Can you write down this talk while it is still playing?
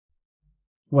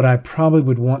What I probably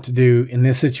would want to do in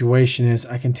this situation is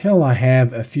I can tell I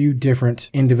have a few different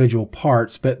individual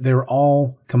parts, but they're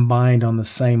all combined on the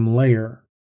same layer.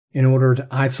 In order to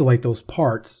isolate those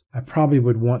parts, I probably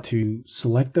would want to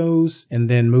select those and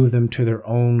then move them to their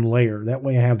own layer. That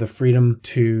way I have the freedom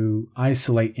to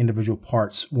isolate individual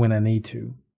parts when I need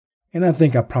to. And I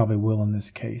think I probably will in this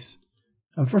case.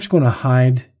 I'm first going to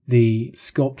hide the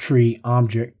sculpt tree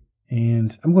object,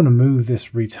 and I'm going to move this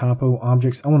Retopo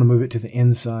object. I want to move it to the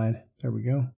inside. There we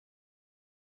go.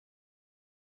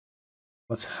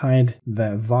 Let's hide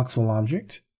that voxel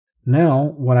object. Now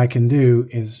what I can do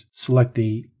is select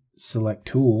the Select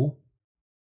tool,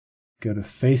 go to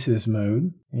Faces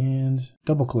mode, and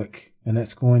double click, and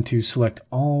that's going to select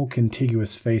all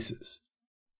contiguous faces.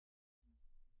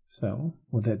 So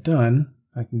with that done,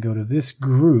 I can go to this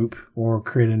group or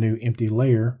create a new empty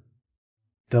layer,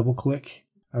 double click,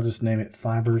 I'll just name it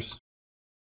Fibers.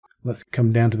 Let's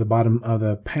come down to the bottom of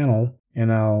the panel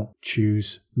and I'll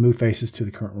choose Move Faces to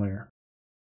the current layer.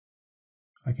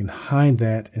 I can hide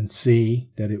that and see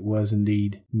that it was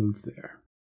indeed moved there.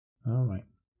 Alright,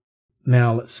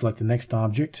 now let's select the next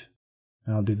object.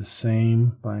 I'll do the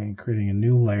same by creating a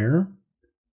new layer,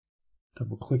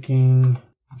 double clicking,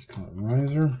 let's call it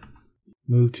Riser.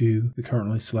 Move to the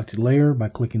currently selected layer by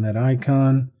clicking that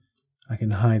icon. I can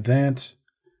hide that,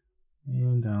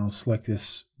 and I'll select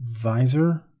this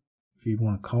visor, if you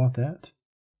want to call it that.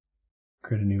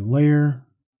 Create a new layer,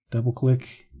 double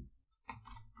click,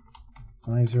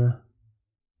 visor,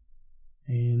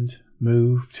 and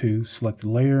move to select the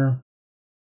layer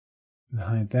and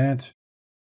hide that.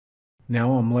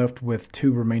 Now I'm left with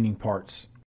two remaining parts,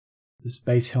 this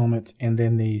base helmet and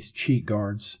then these cheek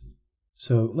guards.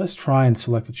 So let's try and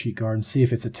select the cheek guard and see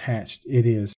if it's attached. It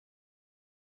is.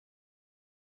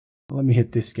 Let me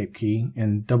hit the escape key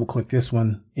and double click this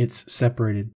one. It's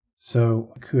separated.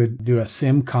 So I could do a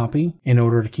sim copy in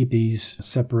order to keep these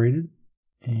separated,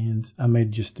 and I may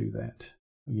just do that.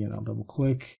 Again, I'll double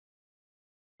click.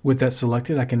 With that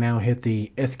selected, I can now hit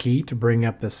the S key to bring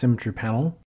up the Symmetry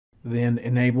panel, then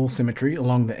enable symmetry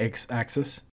along the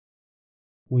X-axis.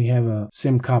 We have a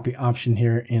sim copy option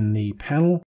here in the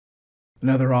panel.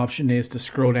 Another option is to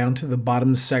scroll down to the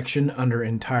bottom section under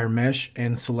Entire Mesh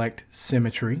and select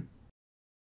Symmetry.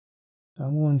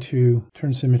 I'm going to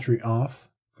turn symmetry off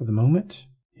for the moment.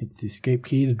 Hit the escape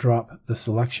key to drop the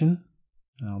selection.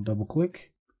 I'll double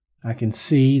click. I can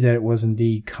see that it was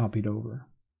indeed copied over.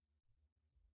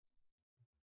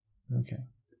 Okay,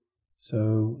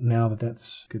 so now that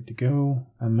that's good to go,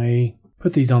 I may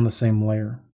put these on the same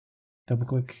layer. Double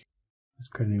click, let's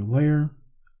create a new layer.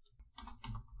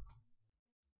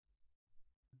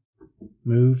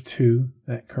 Move to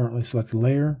that currently selected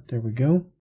layer, there we go.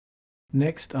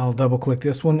 Next, I'll double click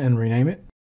this one and rename it.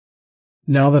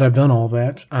 Now that I've done all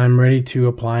that, I'm ready to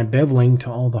apply beveling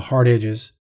to all the hard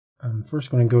edges. I'm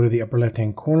first going to go to the upper left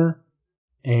hand corner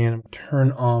and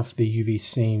turn off the UV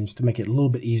seams to make it a little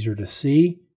bit easier to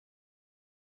see.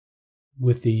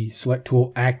 With the select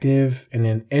tool active and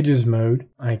in edges mode,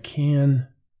 I can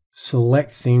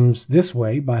select seams this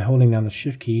way by holding down the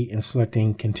shift key and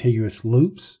selecting contiguous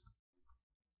loops.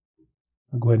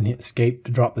 I'll go ahead and hit escape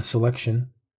to drop the selection.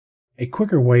 A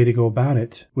quicker way to go about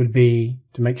it would be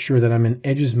to make sure that I'm in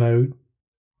edges mode.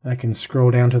 I can scroll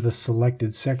down to the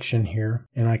selected section here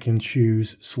and I can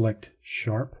choose select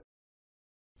sharp.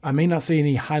 I may not see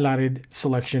any highlighted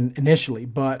selection initially,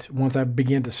 but once I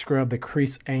begin to scrub the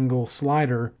crease angle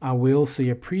slider, I will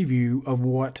see a preview of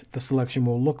what the selection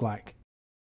will look like.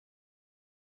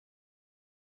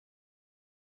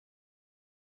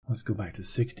 Let's go back to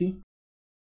 60.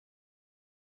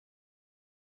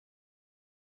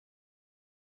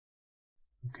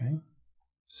 Okay,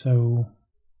 so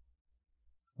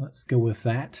let's go with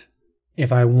that.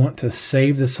 If I want to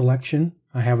save the selection,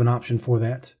 I have an option for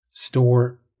that.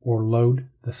 Store or load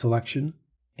the selection.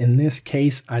 In this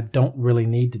case, I don't really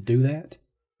need to do that.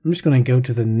 I'm just going to go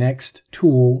to the next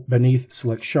tool beneath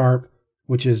Select Sharp,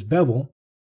 which is Bevel.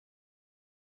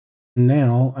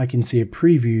 Now I can see a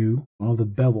preview of the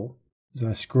bevel. As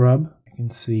I scrub, I can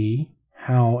see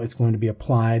how it's going to be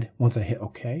applied once I hit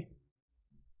OK.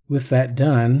 With that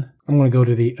done, I'm going to go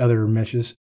to the other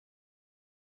meshes.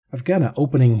 I've got an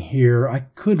opening here. I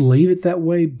could leave it that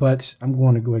way, but I'm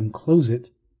going to go ahead and close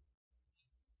it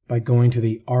by going to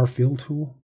the R Fill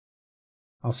tool.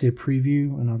 I'll see a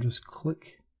preview and I'll just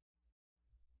click,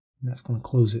 and that's going to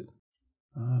close it.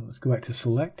 Let's go back to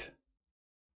Select.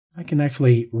 I can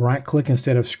actually right click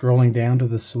instead of scrolling down to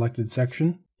the selected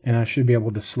section, and I should be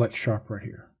able to select Sharp right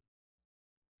here.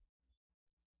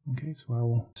 Okay, so I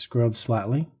will scrub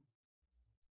slightly.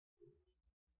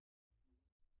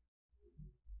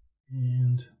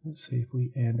 And let's see if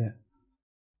we add that.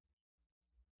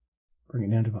 Bring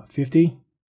it down to about 50. I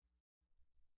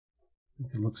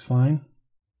think it looks fine.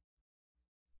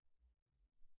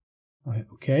 I'll hit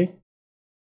OK.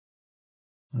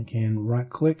 I can right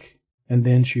click and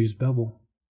then choose Bevel.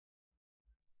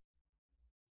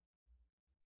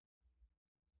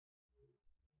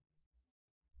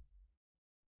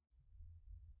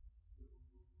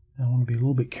 I want to be a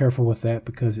little bit careful with that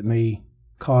because it may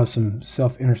cause some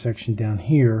self-intersection down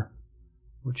here,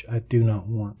 which I do not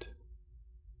want.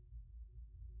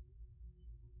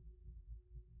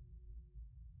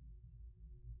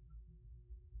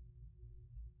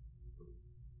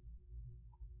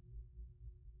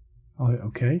 I'll hit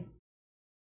OK.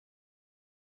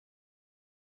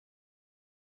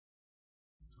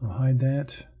 I'll hide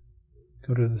that.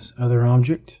 Go to this other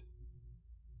object.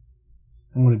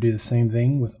 I'm going to do the same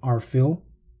thing with our fill.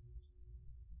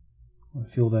 I'm going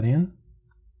to fill that in.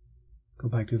 Go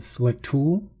back to the select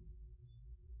tool.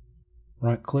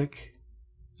 Right click.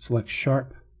 Select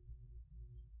sharp.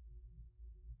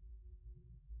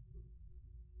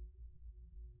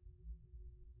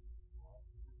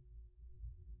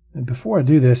 And before I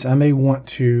do this, I may want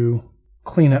to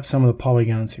clean up some of the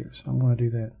polygons here. So I'm going to do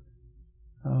that.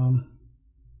 I'm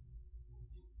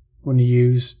going to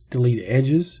use delete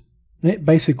edges. And it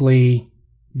basically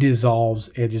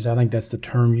dissolves edges. I think that's the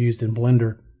term used in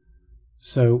Blender.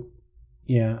 So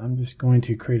yeah, I'm just going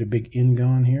to create a big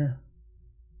N-gon here.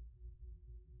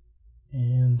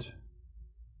 And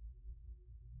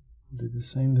do the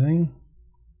same thing.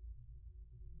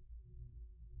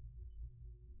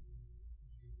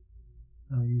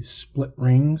 I'll use split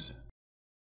rings.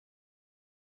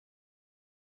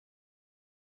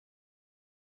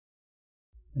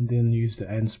 And then use the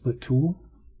add and split tool.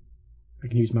 I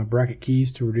can use my bracket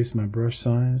keys to reduce my brush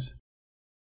size.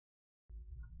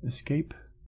 Escape.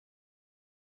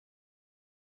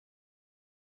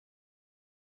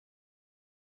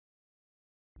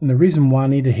 And the reason why I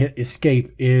need to hit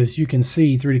escape is you can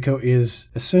see 3D Coat is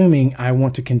assuming I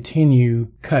want to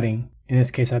continue cutting. In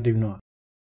this case, I do not.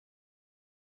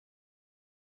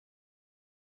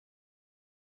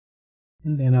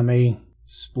 And then I may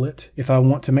split. If I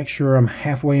want to make sure I'm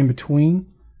halfway in between,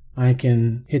 I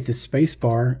can hit the space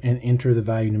bar and enter the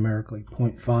value numerically.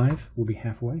 0.5 will be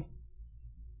halfway.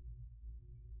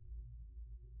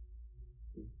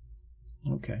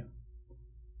 Okay.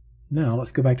 Now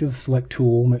let's go back to the select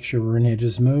tool, make sure we're in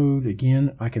edges mode.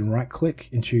 Again, I can right click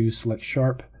and choose select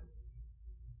sharp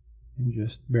and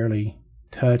just barely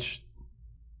touch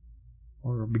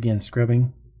or begin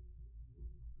scrubbing.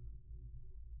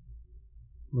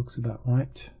 Looks about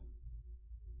right.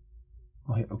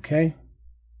 I'll hit OK.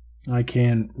 I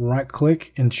can right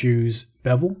click and choose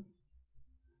Bevel.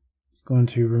 It's going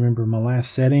to remember my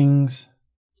last settings.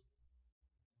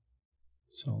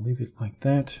 So I'll leave it like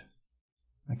that.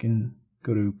 I can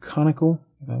go to conical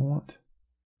if I want.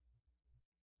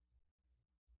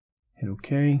 Hit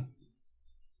OK.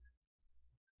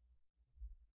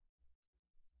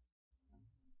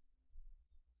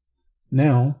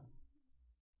 Now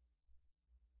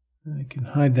I can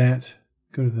hide that,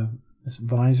 go to this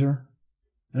visor.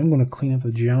 I'm going to clean up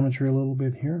the geometry a little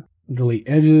bit here. Delete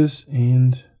edges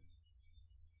and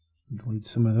delete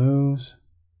some of those.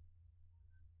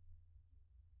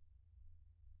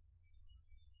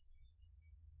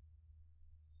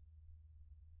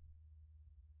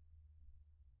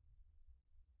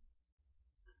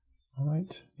 All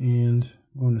right, and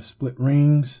I'm going to split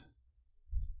rings.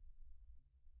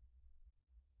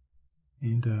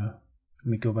 And let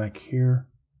me go back here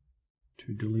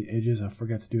to delete edges. I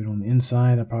forgot to do it on the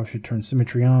inside. I probably should turn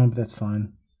symmetry on, but that's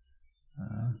fine.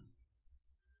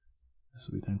 This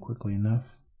will be done quickly enough.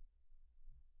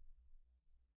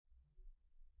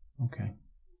 Okay.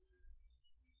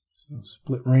 So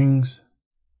split rings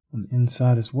on the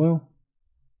inside as well.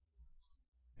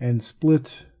 And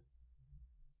split.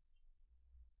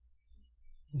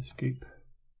 Escape.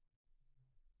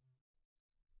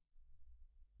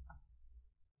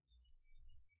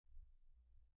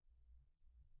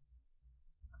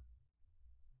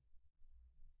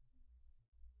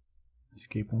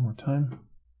 Escape one more time.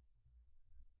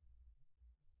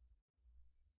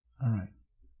 All right.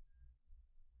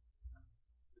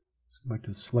 Let's go back to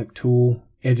the select tool,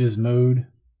 edges mode,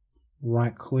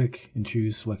 right click and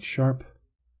choose select sharp.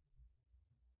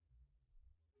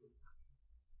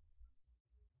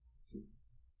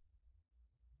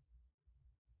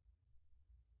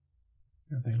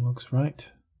 Everything looks right.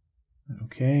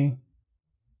 Okay.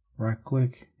 Right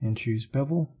click and choose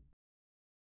Bevel.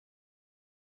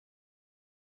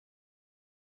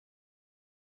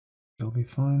 That'll be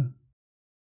fine.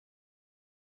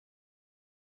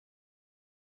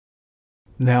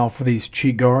 Now for these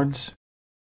cheek guards,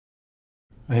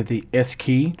 I hit the S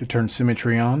key to turn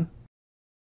symmetry on.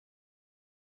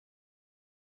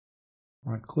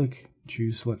 Right click,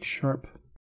 choose select sharp.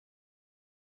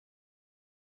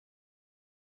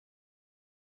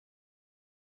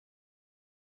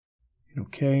 Hit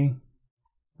OK.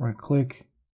 Right click,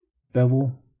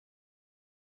 bevel.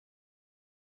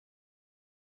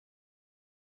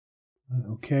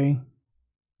 OK.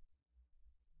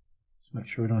 Just make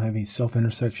sure we don't have any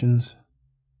self-intersections.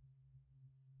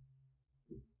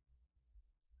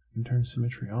 And turn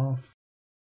symmetry off.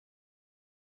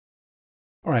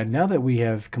 Alright, now that we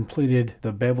have completed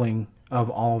the beveling of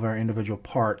all of our individual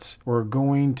parts, we're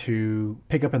going to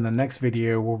pick up in the next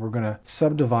video where we're going to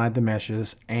subdivide the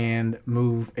meshes and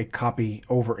move a copy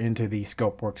over into the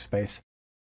scope workspace.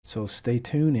 So stay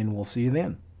tuned and we'll see you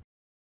then.